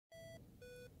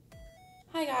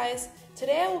Hi guys!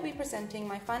 Today I will be presenting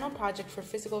my final project for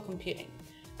physical computing.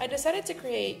 I decided to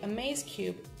create a maze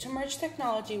cube to merge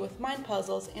technology with mind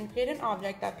puzzles and create an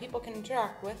object that people can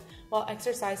interact with while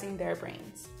exercising their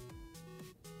brains.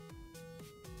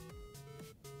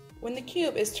 When the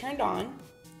cube is turned on,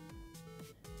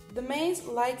 the maze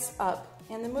lights up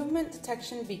and the movement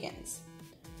detection begins.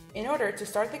 In order to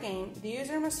start the game, the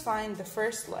user must find the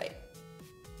first light.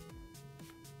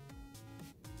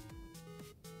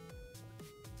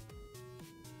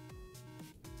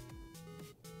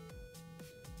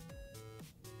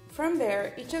 From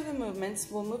there, each of the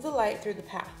movements will move the light through the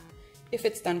path, if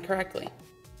it's done correctly.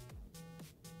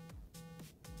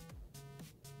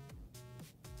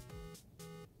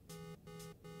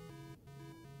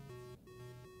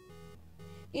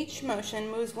 Each motion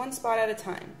moves one spot at a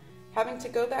time, having to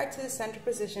go back to the center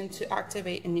position to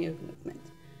activate a new movement.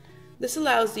 This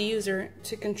allows the user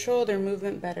to control their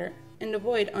movement better and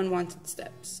avoid unwanted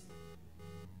steps.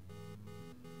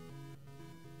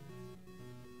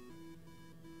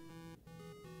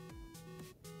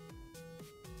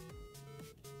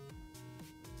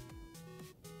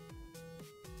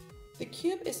 The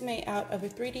cube is made out of a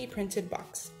 3D printed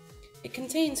box. It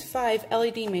contains 5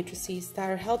 LED matrices that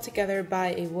are held together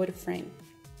by a wood frame.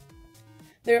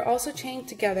 They are also chained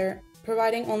together,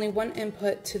 providing only one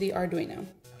input to the Arduino.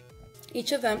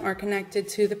 Each of them are connected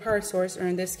to the power source, or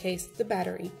in this case, the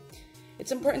battery.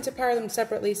 It's important to power them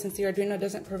separately since the Arduino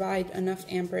doesn't provide enough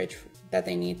amperage that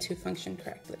they need to function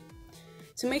correctly.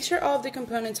 To make sure all of the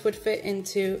components would fit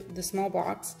into the small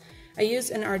box, I used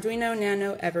an Arduino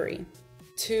Nano Every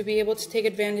to be able to take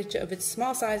advantage of its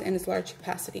small size and its large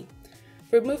capacity.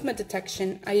 For movement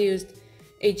detection, I used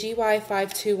a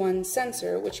GY521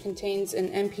 sensor, which contains an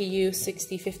MPU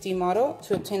 6050 model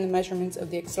to obtain the measurements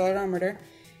of the accelerometer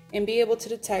and be able to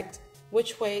detect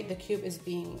which way the cube is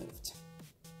being moved.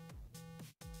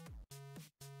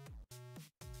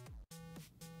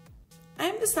 I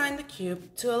have designed the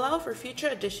cube to allow for future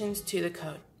additions to the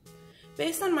code.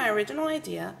 Based on my original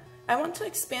idea, I want to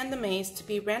expand the maze to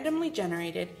be randomly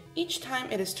generated each time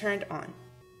it is turned on.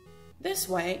 This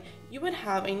way, you would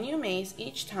have a new maze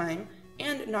each time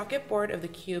and not get bored of the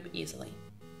cube easily.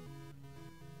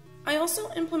 I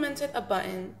also implemented a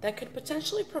button that could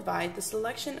potentially provide the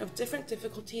selection of different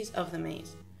difficulties of the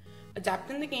maze,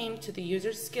 adapting the game to the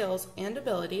user's skills and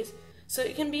abilities so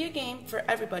it can be a game for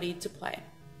everybody to play.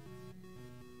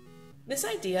 This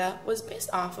idea was based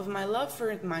off of my love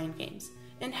for mind games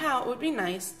and how it would be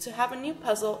nice to have a new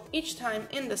puzzle each time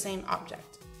in the same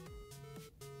object.